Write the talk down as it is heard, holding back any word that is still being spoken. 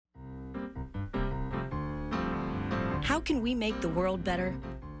How can we make the world better?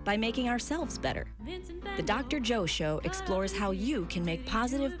 By making ourselves better. The Dr. Joe Show explores how you can make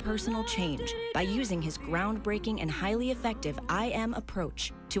positive personal change by using his groundbreaking and highly effective I Am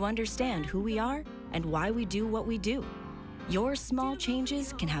approach to understand who we are and why we do what we do. Your small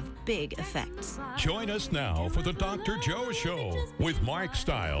changes can have big effects. Join us now for the Dr. Joe Show with Mark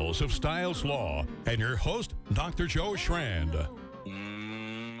Stiles of Stiles Law and your host, Dr. Joe Schrand.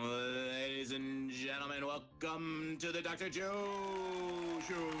 Ladies and gentlemen, welcome to the Dr. Joe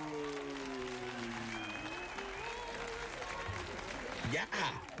Show. Yeah,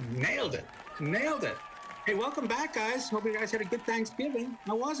 nailed it. Nailed it. Hey, welcome back, guys. Hope you guys had a good Thanksgiving.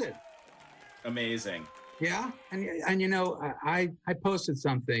 How was it? Amazing. Yeah, and you know, I posted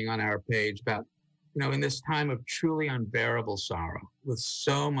something on our page about, you know, in this time of truly unbearable sorrow, with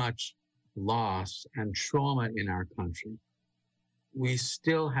so much loss and trauma in our country, we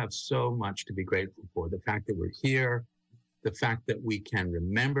still have so much to be grateful for. The fact that we're here, the fact that we can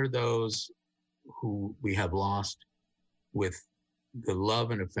remember those who we have lost with the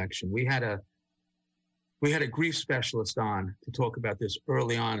love and affection. We had a grief specialist on to talk about this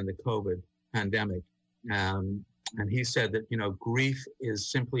early on in the COVID pandemic. And he said that, you know, grief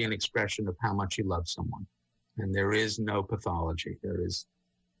is simply an expression of how much you love someone. And there is no pathology. There is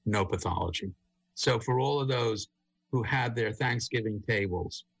no pathology. So for all of those who had their Thanksgiving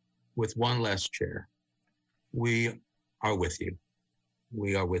tables with one less chair, we are with you.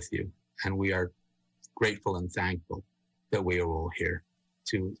 We are with you. And we are grateful and thankful that we are all here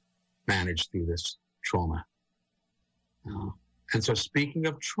to manage through this trauma. And so speaking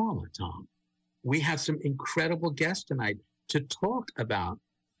of trauma, Tom, we have some incredible guests tonight to talk about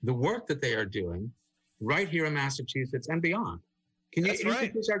the work that they are doing right here in Massachusetts and beyond. Can you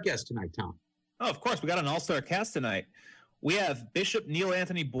introduce our guest tonight, Tom? Oh, of course. We got an all-star cast tonight. We have Bishop Neil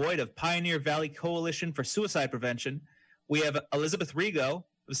Anthony Boyd of Pioneer Valley Coalition for Suicide Prevention. We have Elizabeth Rigo,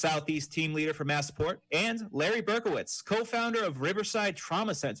 the Southeast team leader for MassSupport, and Larry Berkowitz, co-founder of Riverside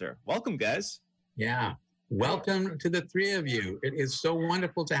Trauma Center. Welcome, guys. Yeah. Welcome to the three of you. It is so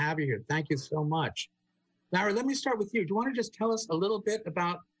wonderful to have you here. Thank you so much. Larry, let me start with you. Do you want to just tell us a little bit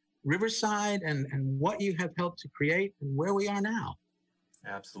about Riverside and what you have helped to create and where we are now?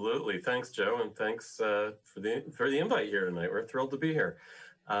 Absolutely. Thanks, Joe, and thanks for the invite here tonight. We're thrilled to be here.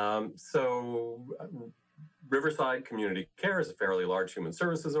 Riverside Community Care is a fairly large human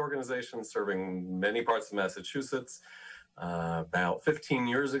services organization serving many parts of Massachusetts. About 15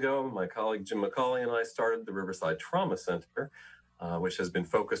 years ago, my colleague Jim McCauley and I started the Riverside Trauma Center, which has been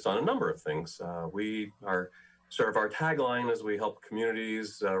focused on a number of things. Our tagline is we help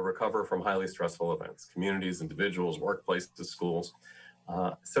communities recover from highly stressful events, communities, individuals, workplaces, schools.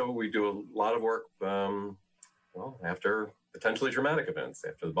 So we do a lot of work, after potentially traumatic events,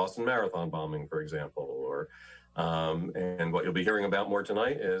 after the Boston Marathon bombing, for example, and what you'll be hearing about more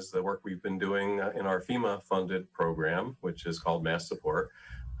tonight is the work we've been doing in our FEMA-funded program, which is called MassSupport,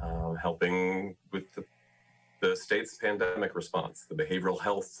 helping with the state's pandemic response, the behavioral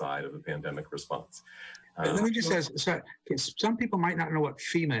health side of the pandemic response. Let me just ask, sorry, some people might not know what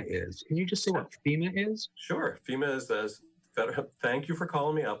FEMA is. Can you just say what FEMA is? Sure. FEMA is thank you for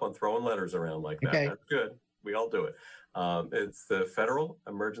calling me up on throwing letters around like that. Okay. That's good. We all do it. It's the Federal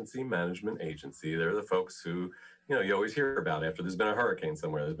Emergency Management Agency. They're the folks who, you always hear about after there's been a hurricane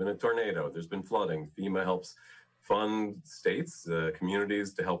somewhere, there's been a tornado, there's been flooding. FEMA helps fund states,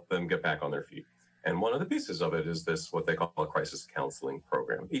 communities to help them get back on their feet. And one of the pieces of it is this, what they call a crisis counseling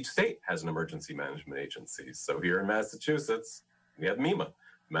program. Each state has an emergency management agency. So here in Massachusetts, we have MEMA,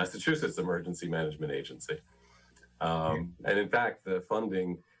 Massachusetts Emergency Management Agency. And in fact, the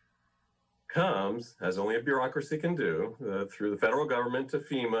funding comes, as only a bureaucracy can do, through the federal government to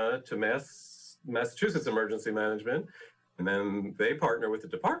FEMA, to Massachusetts Emergency Management, and then they partner with the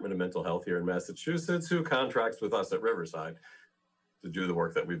Department of Mental Health here in Massachusetts, who contracts with us at Riverside to do the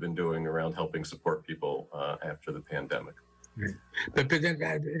work that we've been doing around helping support people after the pandemic. But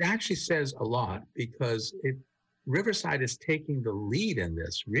it actually says a lot because Riverside is taking the lead in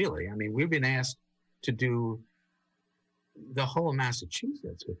this, really. I mean, we've been asked to do the whole of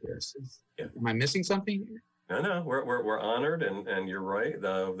Massachusetts with this. Am I missing something here? No, we're honored, and you're right.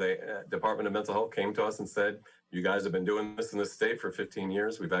 The Department of Mental Health came to us and said, you guys have been doing this in this state for 15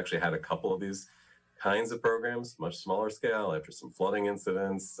 years. We've actually had a couple of these kinds of programs, much smaller scale, after some flooding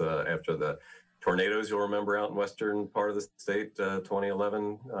incidents, after the tornadoes you'll remember out in western part of the state,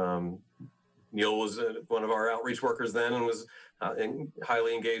 2011. Neil was one of our outreach workers then and was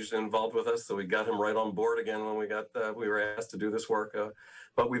highly engaged and involved with us. So we got him right on board again when we were asked to do this work.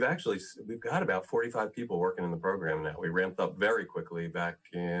 But we've got about 45 people working in the program now. We ramped up very quickly back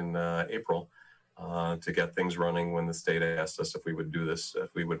in April to get things running when the state asked us if we would do this, if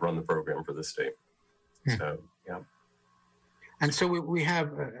we would run the program for the state. So, yeah. And so we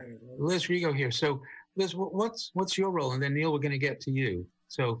have Liz Rigo here. So, Liz, what's your role? And then Neil, we're going to get to you.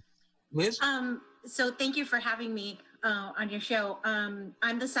 So, Liz? So thank you for having me on your show.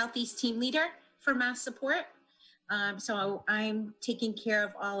 I'm the Southeast team leader for MassSupport. So I'm taking care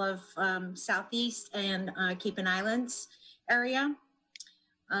of all of Southeast and Cape and Islands area,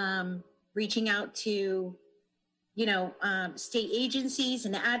 reaching out to, state agencies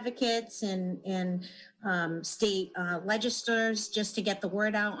and advocates and state legislators just to get the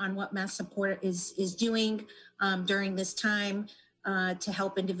word out on what MassSupport is doing during this time to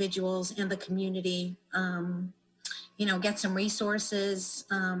help individuals and the community, get some resources,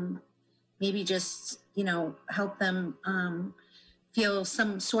 maybe just, help them feel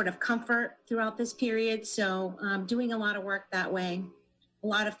some sort of comfort throughout this period. So doing a lot of work that way, a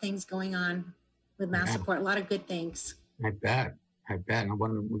lot of things going on with MassSupport, a lot of good things. I bet. And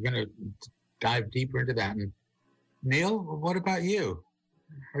we're going to dive deeper into that. And Neil, what about you?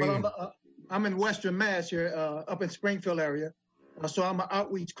 I'm in Western Mass here, up in Springfield area. So I'm an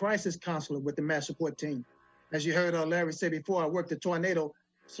outreach crisis counselor with the MassSupport team. As you heard Larry say before, I worked at Tornado.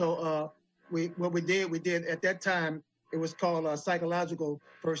 So we did at that time, it was called psychological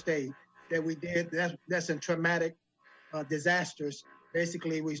first aid that we did. That's in traumatic disasters.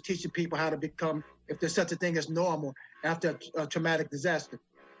 Basically, we was teaching people how to become, if there's such a thing as normal after a traumatic disaster.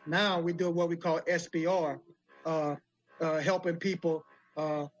 Now we do what we call SBR, helping people,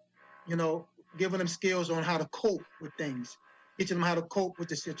 giving them skills on how to cope with things, teaching them how to cope with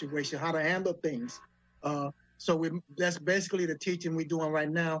the situation, how to handle things. That's basically the teaching we're doing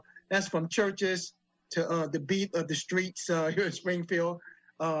right now. That's from churches to the beat of the streets here in Springfield.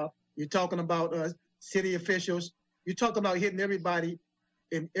 You're talking about city officials. You're talking about hitting everybody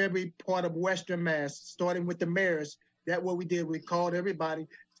in every part of Western Mass, starting with the mayors. That's what we did. We called everybody,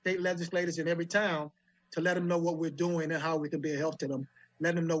 state legislators in every town, to let them know what we're doing and how we can be a help to them.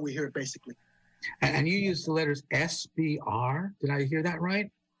 Let them know we're here, basically. And you used the letters SBR. Did I hear that right?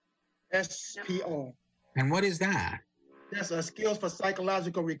 SPR. And what is that? That's a Skills for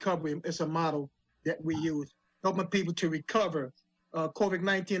Psychological Recovery. It's a model that we use, helping people to recover.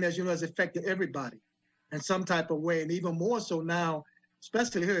 COVID-19, as you know, has affected everybody in some type of way. And even more so now,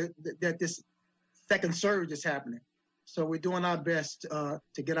 especially here, that this second surge is happening. So we're doing our best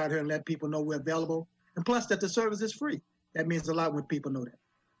to get out here and let people know we're available. And plus that the service is free. That means a lot when people know that.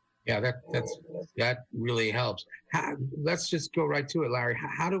 Yeah, that really helps. Let's just go right to it, Larry.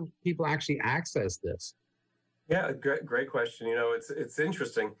 How do people actually access this? Yeah, great question. It's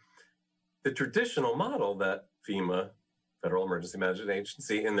interesting. The traditional model that FEMA, Federal Emergency Management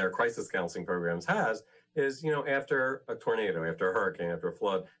Agency, in their crisis counseling programs has is, after a tornado, after a hurricane, after a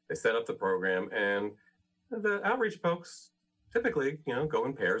flood, they set up the program, and the outreach folks typically, go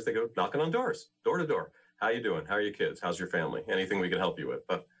in pairs. They go knocking on doors, door to door. How you doing? How are your kids? How's your family? Anything we can help you with?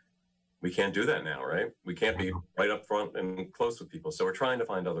 But we can't do that now, right? We can't be right up front and close with people. So we're trying to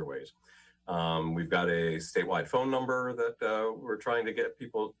find other ways. We've got a statewide phone number that we're trying to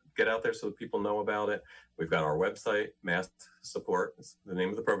get out there so that people know about it. We've got our website, MassSupport. The name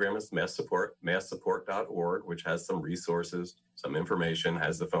of the program is MassSupport, MassSupport.org, which has some resources, some information,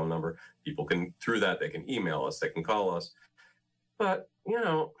 has the phone number. People can, through that, they can email us, they can call us. But,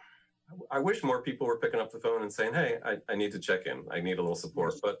 I wish more people were picking up the phone and saying, hey, I need to check in. I need a little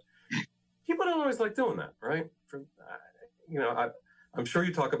support. But people don't always like doing that, right? I'm sure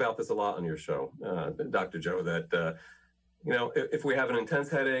you talk about this a lot on your show, Dr. Joe, that, if we have an intense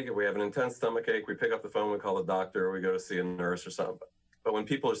headache, if we have an intense stomach ache, we pick up the phone, we call the doctor, we go to see a nurse or something. But when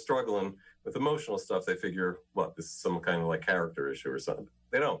people are struggling with emotional stuff, they figure, this is some kind of like character issue or something.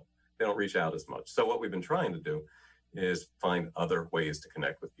 They don't reach out as much. So what we've been trying to do is find other ways to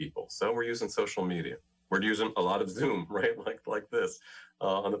connect with people. So we're using social media. We're using a lot of Zoom, right? Like this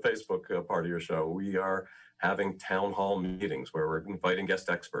on the Facebook part of your show. We are having town hall meetings where we're inviting guest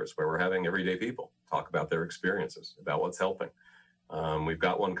experts, where we're having everyday people talk about their experiences, about what's helping. We've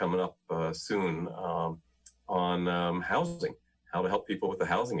got one coming up soon on housing, how to help people with the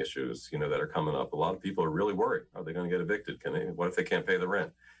housing issues, that are coming up. A lot of people are really worried. Are they going to get evicted? What if they can't pay the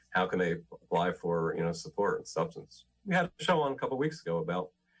rent? How can they apply for, support and substance? We had a show on a couple of weeks ago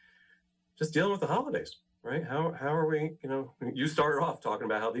about just dealing with the holidays, right? How are we, you started off talking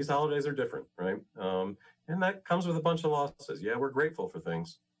about how these holidays are different, right? And that comes with a bunch of losses. Yeah, we're grateful for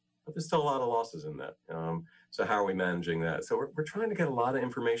things, but there's still a lot of losses in that. So how are we managing that? So we're trying to get a lot of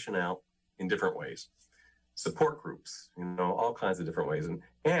information out in different ways. Support groups, all kinds of different ways.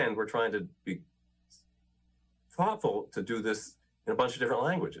 And we're trying to be thoughtful to do this in a bunch of different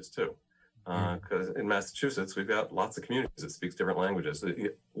languages too. because in Massachusetts, we've got lots of communities that speaks different languages.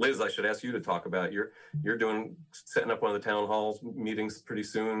 Liz, I should ask you to talk about you're setting up one of the town halls meetings pretty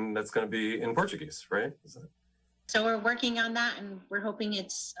soon. That's going to be in Portuguese, right? So we're working on that, and we're hoping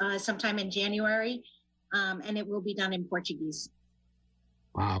it's sometime in January, and it will be done in Portuguese.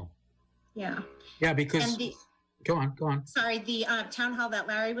 Wow. Yeah. Yeah, because go on. Sorry, the town hall that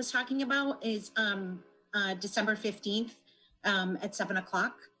Larry was talking about is December 15th at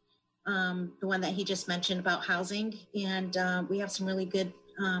 7:00. The one that he just mentioned about housing, and we have some really good,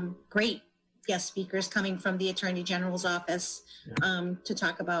 great guest speakers coming from the Attorney General's office to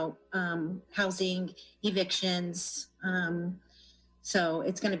talk about housing, evictions. So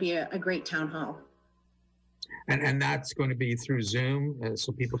it's going to be a great town hall. And that's going to be through Zoom,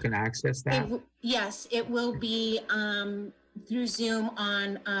 so people can access that? Yes, it will be through Zoom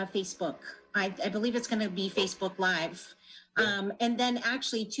on Facebook. I believe it's going to be Facebook Live. And then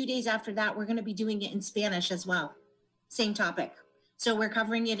actually 2 days after that, we're going to be doing it in Spanish as well. Same topic. So we're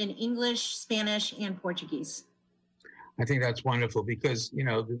covering it in English, Spanish, and Portuguese. I think that's wonderful because, you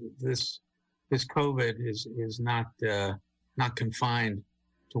know, this COVID is not confined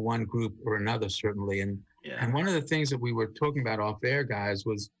to one group or another, certainly. And one of the things that we were talking about off air, guys,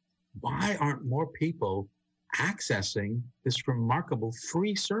 was why aren't more people accessing this remarkable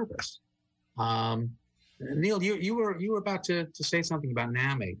free service? Neil, you were about to say something about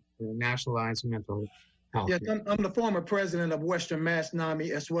NAMI, National Alliance of Mental Health. Yes, I'm the former president of Western Mass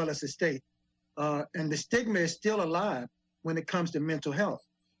NAMI as well as the state. And the stigma is still alive when it comes to mental health.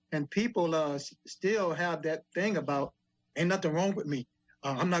 And people still have that thing about, ain't nothing wrong with me.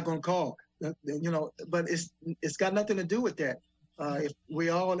 I'm not going to call. You know, but it's got nothing to do with that. If we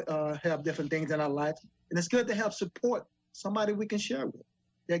all have different things in our life, and it's good to have support, somebody we can share with.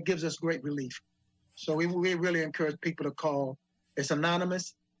 That gives us great relief. So we really encourage people to call. It's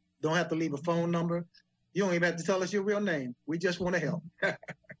anonymous. Don't have to leave a phone number. You don't even have to tell us your real name. We just want to help.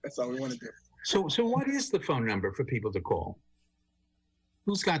 That's all we want to do. So what is the phone number for people to call?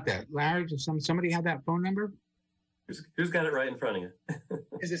 Who's got that? Larry, does somebody have that phone number? Who's got it right in front of you?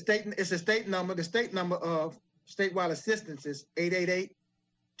 It's a state number. The state number of statewide assistance is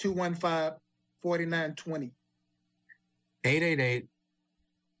 888-215-4920.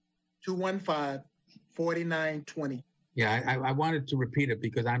 888-215-4920. Yeah, I wanted to repeat it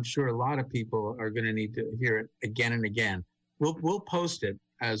because I'm sure a lot of people are going to need to hear it again and again. We'll post it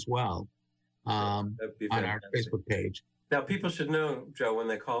as well on our Facebook page. Now, people should know, Joe, when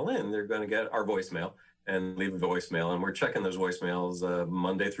they call in, they're going to get our voicemail and leave a voicemail. And we're checking those voicemails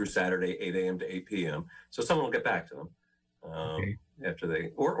Monday through Saturday, 8 a.m. to 8 p.m. So someone will get back to them after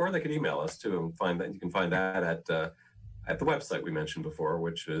they, or they can email us too and find that. You can find that at the website we mentioned before,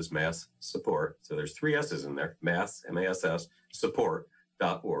 which is MassSupport. So there's 3 S's in there, Mass, M-A-S-S,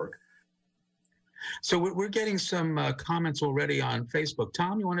 support.org. So we're getting some comments already on Facebook.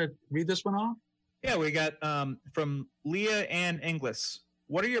 Tom, you want to read this one off? Yeah, we got from Leah Ann Inglis.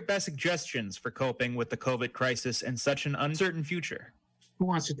 What are your best suggestions for coping with the COVID crisis and such an uncertain future? Who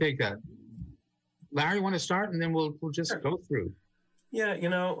wants to take that? Larry, want to start, and then we'll just go through. Yeah, you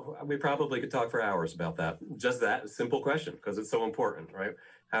know, we probably could talk for hours about that. Just that simple question, because it's so important, right?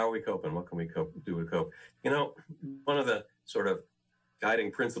 How are we coping? What can we do to cope? You know, one of the sort of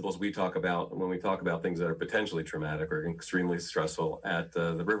guiding principles we talk about when we talk about things that are potentially traumatic or extremely stressful at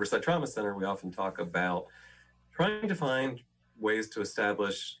the Riverside Trauma Center, we often talk about trying to find ways to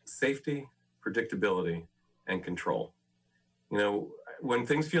establish safety, predictability, and control. You know, when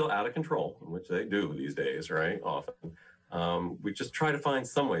things feel out of control, which they do these days, right, often, we just try to find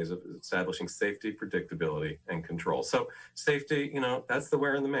some ways of establishing safety, predictability, and control. So safety, you know, that's the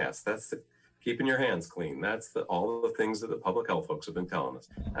wearing the mask. That's the keeping your hands clean. That's all the things that the public health folks have been telling us.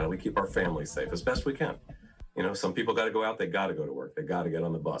 How do we keep our families safe as best we can? You know, some people got to go out. They got to go to work. They got to get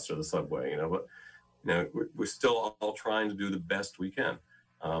on the bus or the subway, you know, but you know, we're still all trying to do the best we can.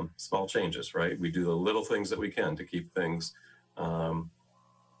 Small changes, right? We do the little things that we can to keep things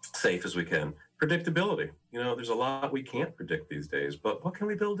safe as we can. Predictability. You know, there's a lot we can't predict these days, but what can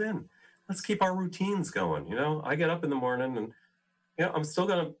we build in? Let's keep our routines going. You know, I get up in the morning and, you know, I'm still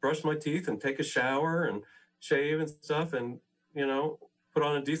going to brush my teeth and take a shower and shave and stuff and, you know, put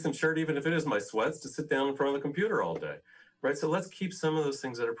on a decent shirt, even if it is my sweats, to sit down in front of the computer all day. Right. So let's keep some of those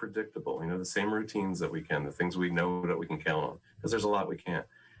things that are predictable, you know, the same routines that we can, the things we know that we can count on, because there's a lot we can't.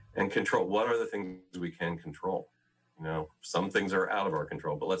 And control. What are the things we can control? You know, some things are out of our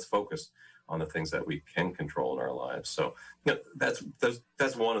control, but let's focus on the things that we can control in our lives. So, you know, that's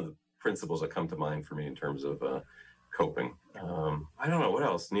one of the principles that come to mind for me in terms of coping. I don't know what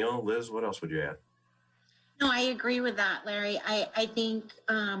else. Neil, Liz, what else would you add? No, I agree with that, Larry. I think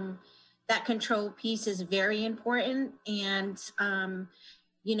that control piece is very important. And,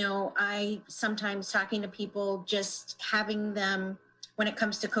 you know, I sometimes talking to people, just having them, when it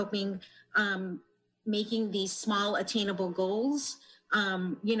comes to coping, making these small attainable goals,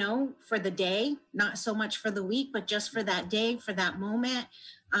 you know, for the day, not so much for the week, but just for that day, for that moment,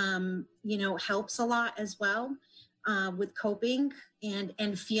 you know, helps a lot as well with coping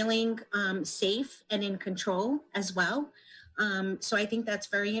and feeling safe and in control as well. So I think that's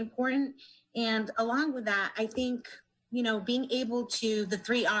very important. And along with that, I think, you know, being able to, the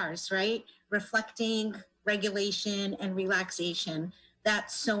 3 R's, right? Reflecting, regulation, and relaxation.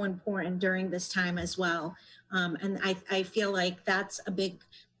 That's so important during this time as well. And I feel like that's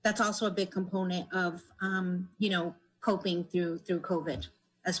also a big component of, you know, coping through COVID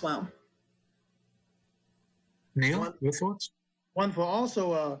as well. Neil, your thoughts? One for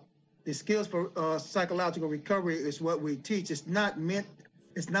also the skills for psychological recovery is what we teach. It's not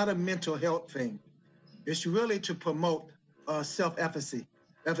a mental health thing. It's really to promote self-efficacy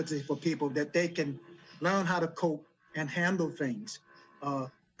for people, that they can learn how to cope and handle things.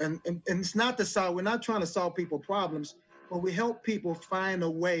 And it's not to solve, we're not trying to solve people's problems, but we help people find a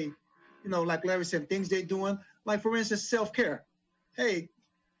way, you know, like Larry said, things they're doing, like for instance, self-care. Hey,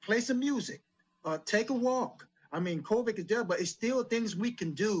 play some music, take a walk. I mean, COVID is there, but it's still things we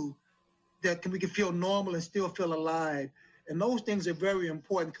can do that we can feel normal and still feel alive. And those things are very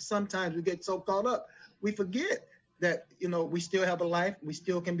important, because sometimes we get so caught up, we forget that, you know, we still have a life, we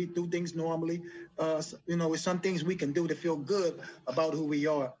still can do things normally. You know, with some things we can do to feel good about who we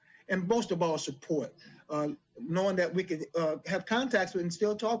are. And most of all, support. Knowing that we can have contacts with and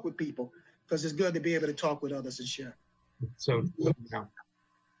still talk with people, because it's good to be able to talk with others and share. So,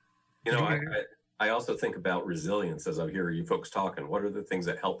 you know, I also think about resilience as I hear you folks talking. What are the things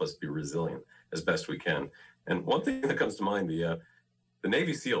that help us be resilient as best we can? And one thing that comes to mind, the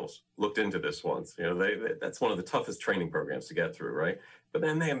Navy SEALs looked into this once. You know, that's one of the toughest training programs to get through, right? But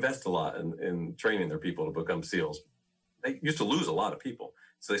then they invest a lot in training their people to become SEALs. They used to lose a lot of people.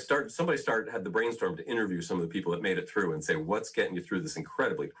 So somebody had the brainstorm to interview some of the people that made it through and say, what's getting you through this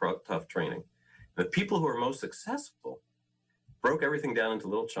incredibly tough training? And the people who are most successful broke everything down into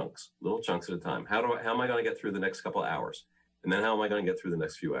little chunks at a time. How am I going to get through the next couple of hours? And then how am I going to get through the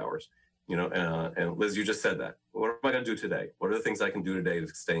next few hours? You know, and Liz, you just said that. What am I going to do today? What are the things I can do today to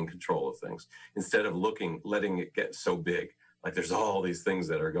stay in control of things, instead of letting it get so big? Like there's all these things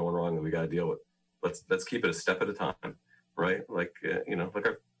that are going wrong that we got to deal with. Let's keep it a step at a time, right? Like you know, like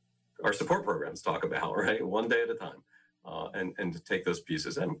our support programs talk about, right? One day at a time, and to take those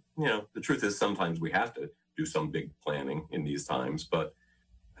pieces. And you know, the truth is sometimes we have to do some big planning in these times, but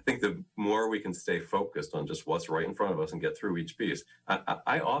I think the more we can stay focused on just what's right in front of us and get through each piece.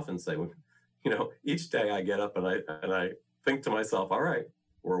 I often say, you know, each day I get up and I think to myself, all right,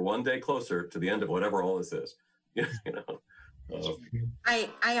 we're one day closer to the end of whatever all this is. You know. I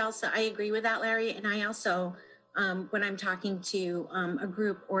agree with that, Larry. And I also, when I'm talking to a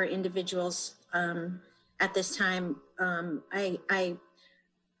group or individuals at this time, I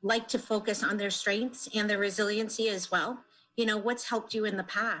like to focus on their strengths and their resiliency as well. You know, what's helped you in the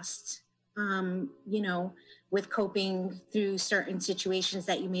past, you know, with coping through certain situations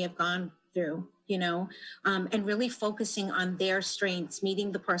that you may have gone through, you know, and really focusing on their strengths,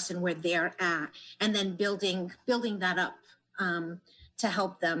 meeting the person where they're at, and then building that up to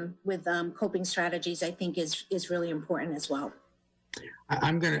help them with coping strategies, I think is really important as well.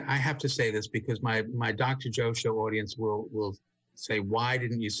 I have to say this because my Dr. Joe Show audience will say, why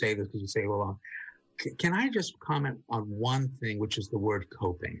didn't you say this? Because you say, well, can I just comment on one thing, which is the word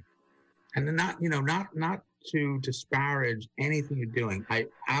coping? And not to disparage anything you're doing. I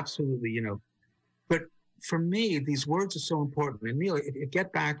absolutely, you know, but for me, these words are so important. And Neil, it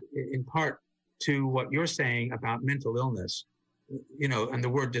get back in part to what you're saying about mental illness, you know, and the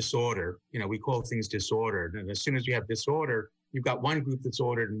word disorder. You know, we call things disordered. And as soon as you have disorder, you've got one group that's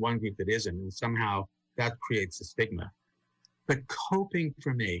ordered and one group that isn't. And somehow that creates a stigma. But coping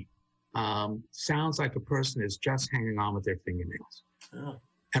for me sounds like a person is just hanging on with their fingernails. Oh.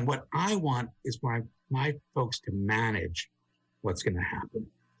 And what I want is my folks to manage what's going to happen.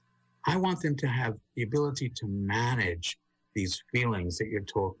 I want them to have the ability to manage these feelings that you're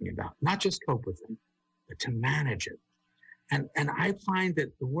talking about, not just cope with them, but to manage it. And I find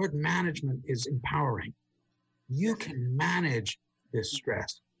that the word management is empowering. You can manage this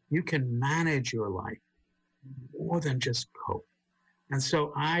stress. You can manage your life more than just cope. And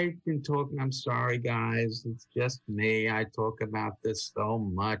so I've been talking, I'm sorry, guys, it's just me. I talk about this so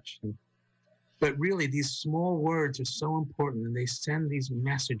much. But really, these small words are so important, and they send these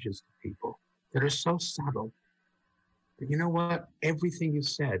messages to people that are so subtle. But you know what? Everything you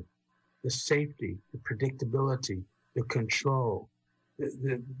said the safety, the predictability, the control,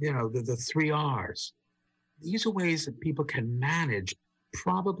 the 3 R's. These are ways that people can manage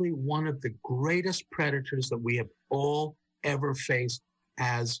probably one of the greatest predators that we have all ever faced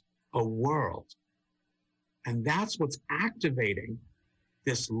as a world. And that's what's activating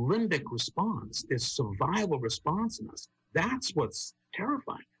this limbic response, this survival response in us. That's what's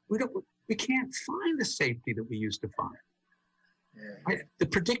terrifying. We can't find the safety that we used to find. Yeah. Right? The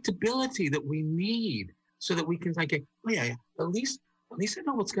predictability that we need so that we can at least I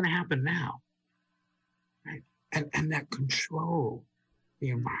know what's going to happen now. Right? And that control the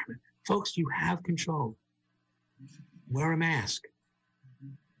environment. Folks, you have control. Wear a mask.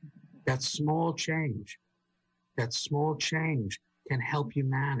 That small change can help you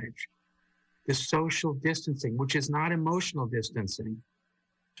manage. The social distancing, which is not emotional distancing.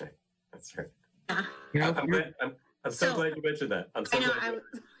 Okay, that's right. I'm so glad you mentioned that. I'm so glad.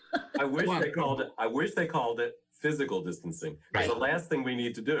 I wish they called it physical distancing. Because the last thing we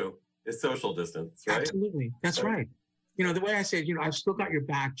need to do is social distance, right? Absolutely, that's right. The way I said, I've still got your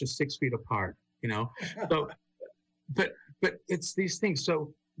back just 6 feet apart. So, but it's these things.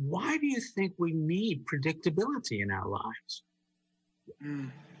 So why do you think we need predictability in our lives?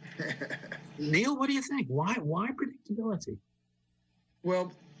 Neil, what do you think? Why predictability?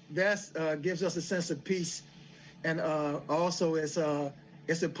 Well, that gives us a sense of peace, and also it's a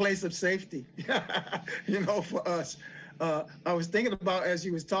place of safety. For us. I was thinking about, as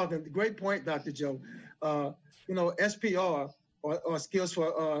you was talking, great point, Dr. Joe. SPR or skills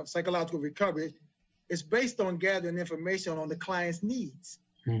for psychological recovery is based on gathering information on the client's needs.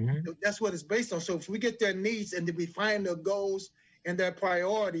 Mm-hmm. That's what it's based on. So if we get their needs and we find their goals and their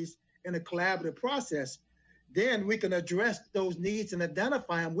priorities in a collaborative process, then we can address those needs and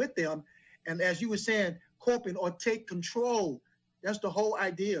identify them with them. And as you were saying, coping or take control. That's the whole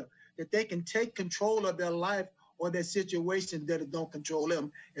idea, that they can take control of their life or their situation that it don't control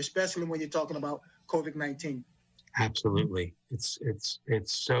them, especially when you're talking about COVID-19. Absolutely. It's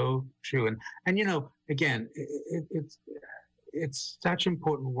so true. And again, it's such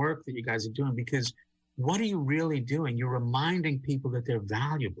important work that you guys are doing, because what are you really doing? You're reminding people that they're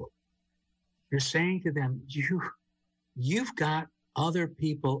valuable. You're saying to them, you've got other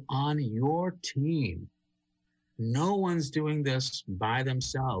people on your team. No one's doing this by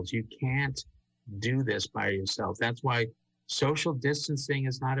themselves. You can't do this by yourself. That's why social distancing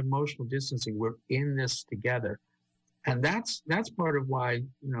is not emotional distancing. We're in this together. And that's part of why,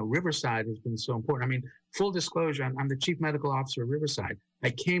 Riverside has been so important. I mean, full disclosure, I'm the chief medical officer of Riverside.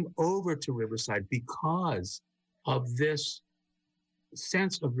 I came over to Riverside because of this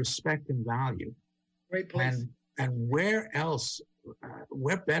sense of respect and value. Great place. And where else,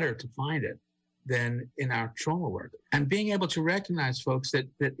 where better to find it than in our trauma work? And being able to recognize, folks, that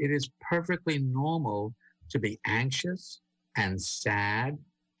it is perfectly normal to be anxious and sad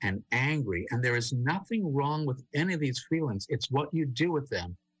and angry. And there is nothing wrong with any of these feelings. It's what you do with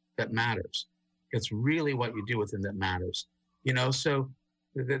them that matters. It's really what you do with them that matters. So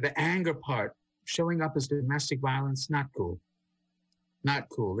the anger part, showing up as domestic violence, not cool. Not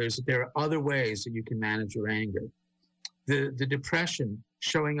cool. There are other ways that you can manage your anger. The depression,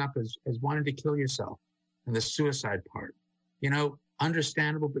 showing up as wanting to kill yourself, and the suicide part.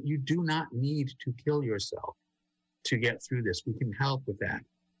 Understandable, but you do not need to kill yourself to get through this. We can help with that.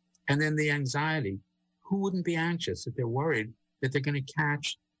 And then the anxiety. Who wouldn't be anxious if they're worried that they're going to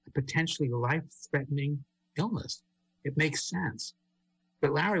catch a potentially life-threatening illness? It makes sense.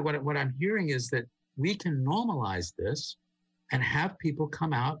 But Larry, what I'm hearing is that we can normalize this and have people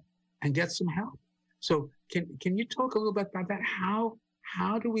come out and get some help. So can you talk a little bit about that? How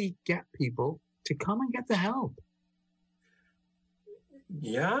do we get people to come and get the help?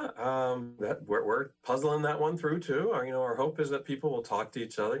 Yeah, that we're puzzling that one through too. Our hope is that people will talk to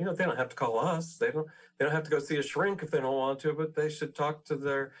each other. They don't have to call us. They don't have to go see a shrink if they don't want to, but they should talk to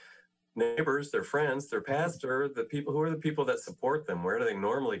their neighbors, their friends, their pastor, the people who are the people that support them. Where do they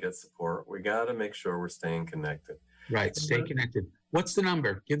normally get support? We got to make sure we're staying connected. Right, stay connected. What's the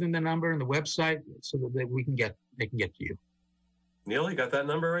number? Give them the number and the website so that they can get to you. Neil, you got that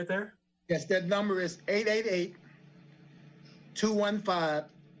number right there? Yes, that number is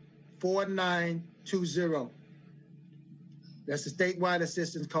 888-215-4920. That's the statewide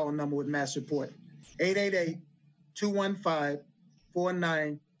assistance call number with MassSupport.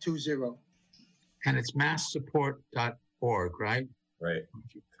 888-215-4920. And it's MassSupport.org, right? Right.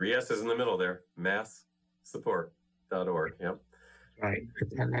 3 S's in the middle there. MassSupport.org. Yep. Right.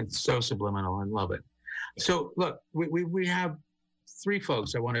 And that's so subliminal. I love it. So look, we have 3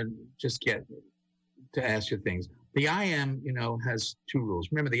 folks I want to just get to ask you things. The IM, has two rules.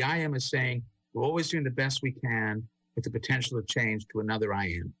 Remember, the IM is saying we're always doing the best we can with the potential of change to another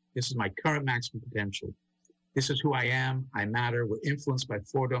IM. This is my current maximum potential. This is who I am. I matter. We're influenced by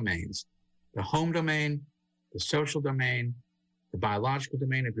 4 domains: the home domain, the social domain, the biological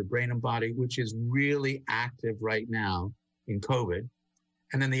domain of your brain and body, which is really active right now in COVID,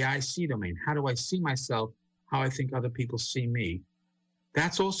 and then the IC domain. How do I see myself? How I think other people see me.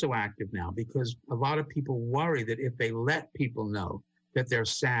 That's also active now because a lot of people worry that if they let people know that they're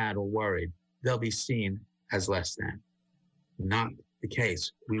sad or worried, they'll be seen as less than. Not the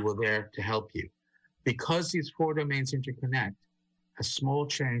case. We were there to help you. Because these 4 domains interconnect, a small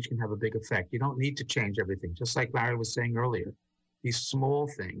change can have a big effect. You don't need to change everything. Just like Larry was saying earlier, these small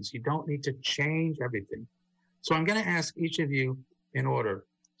things, you don't need to change everything. So I'm going to ask each of you in order,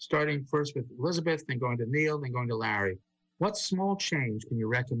 starting first with Elizabeth, then going to Neil, then going to Larry. What small change can you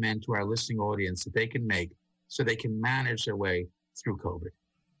recommend to our listening audience that they can make so they can manage their way through COVID?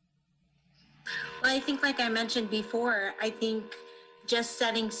 Well, I think, like I mentioned before, I think just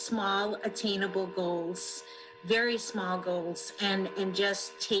setting small, attainable goals, very small goals, and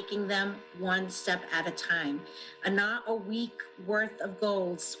just taking them one step at a time. And not a week worth of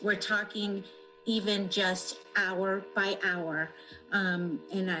goals. We're talking even just hour by hour.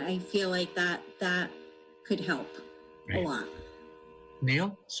 And I feel like that could help a lot.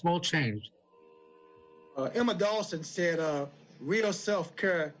 Neil, small change. Emma Dawson said, real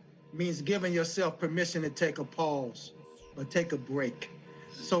self-care means giving yourself permission to take a pause or take a break.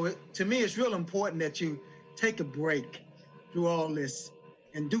 So to me, it's real important that you take a break through all this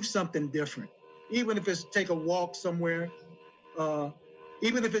and do something different. Even if it's take a walk somewhere,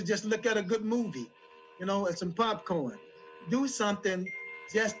 even if it's just look at a good movie, and some popcorn. Do something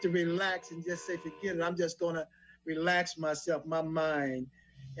just to relax and just say, forget it. I'm just going to relax myself, my mind,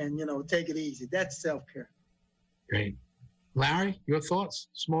 and, take it easy. That's self-care. Great. Larry, your thoughts?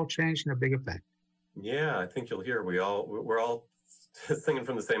 Small change and a big effect. Yeah, I think you'll hear we're all singing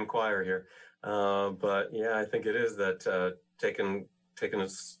from the same choir here. But yeah, I think it is that taking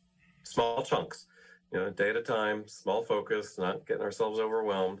small chunks, day at a time, small focus, not getting ourselves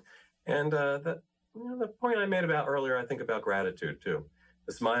overwhelmed. And that the point I made about earlier, I think about gratitude too.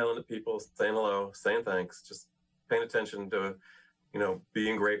 The smiling at people, saying hello, saying thanks, just paying attention to,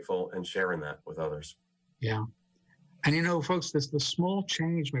 being grateful and sharing that with others. Yeah. And folks, the small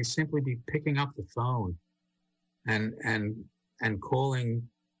change may simply be picking up the phone and calling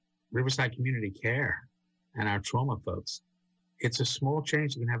Riverside Community Care and our trauma folks. It's a small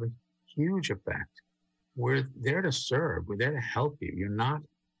change that can have a huge effect. We're there to serve. We're there to help you. You're not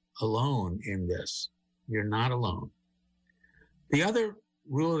alone in this. You're not alone. The other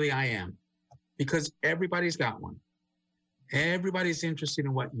rule of the IM, because everybody's got one. Everybody's interested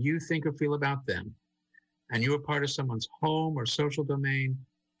in what you think or feel about them. And you're a part of someone's home or social domain,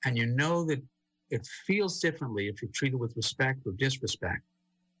 and you know that it feels differently if you're treated with respect or disrespect.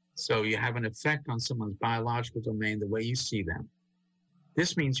 So you have an effect on someone's biological domain, the way you see them.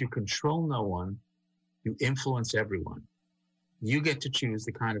 This means you control no one, you influence everyone. You get to choose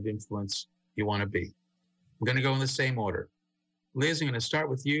the kind of influence you want to be. I'm going to go in the same order. Liz, I'm going to start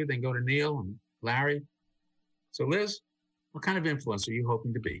with you, then go to Neil and Larry. So Liz, what kind of influence are you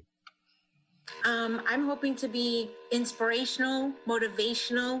hoping to be? I'm hoping to be inspirational,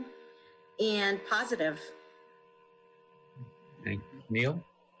 motivational, and positive. Thank you. Neil?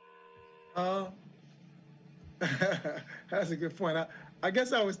 That's a good point. I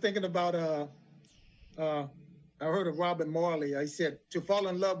guess I was thinking about, I heard of Robert Morley. He said, to fall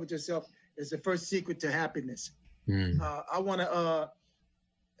in love with yourself is the first secret to happiness. I want to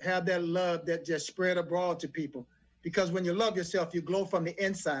have that love that just spread abroad to people. Because when you love yourself, you glow from the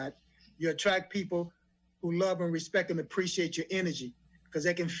inside. You attract people who love and respect and appreciate your energy because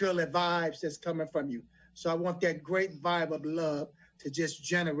they can feel the vibes that's coming from you. So I want that great vibe of love to just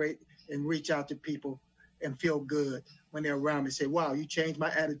generate and reach out to people and feel good when they're around me. Say, wow, you changed my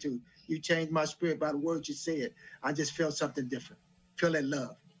attitude. You changed my spirit by the words you said. I just felt something different. Feel that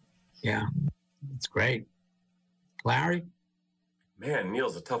love. Yeah, that's great. Larry? Man,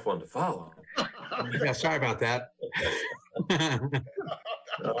 Neil's a tough one to follow. Yeah, sorry about that.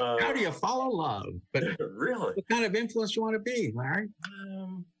 How do you follow love? But really, what kind of influence you want to be, Larry?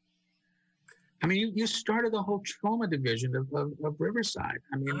 I mean, you started the whole trauma division of Riverside.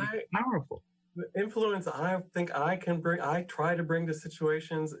 I mean, powerful. The influence I think I can bring, I try to bring to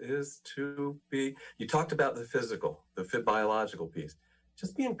situations is to be, you talked about the physical, the biological piece,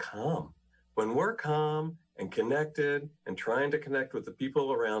 just being calm. When we're calm and connected and trying to connect with the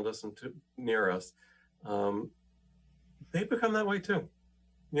people around us and near us, they become that way too.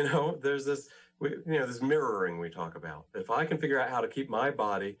 There's this this mirroring we talk about. If I can figure out how to keep my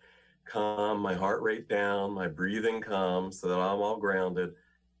body calm, my heart rate down, my breathing calm, so that I'm all grounded,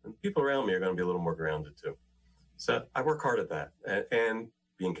 and people around me are going to be a little more grounded too. So I work hard at that, and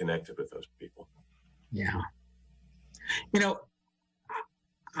being connected with those people. Yeah.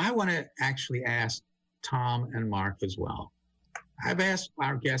 I want to actually ask Tom and Mark as well. I've asked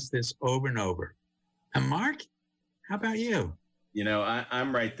our guests this over and over. And Mark, how about you?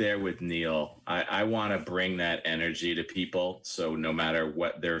 I'm right there with Neil. I want to bring that energy to people. So no matter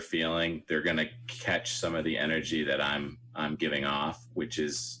what they're feeling, they're going to catch some of the energy that I'm giving off, which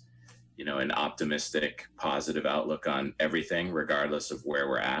is, an optimistic, positive outlook on everything, regardless of where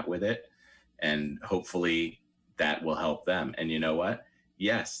we're at with it. And hopefully that will help them. And you know what?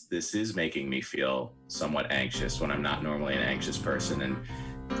 Yes, this is making me feel somewhat anxious when I'm not normally an anxious person. And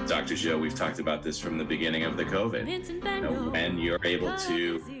Dr. Joe, we've talked about this from the beginning of the COVID. When you're able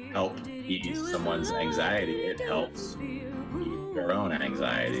to help ease someone's anxiety, it helps ease their own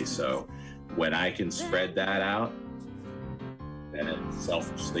anxiety. So when I can spread that out, then it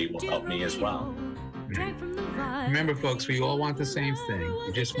selfishly will help me as well. Remember, folks, we all want the same thing.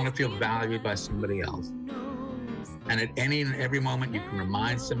 We just want to feel valued by somebody else. And at any and every moment, you can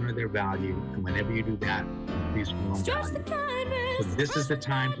remind someone of their value. And whenever you do that, please feel valued. So this is the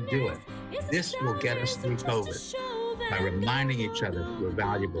time to do it. This will get us through COVID by reminding each other we're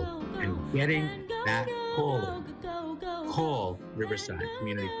valuable and getting that call. Call Riverside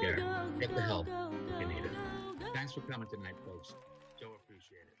Community Care. Get the help if you need it. Thanks for coming tonight, folks. Joe,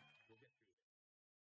 appreciate it.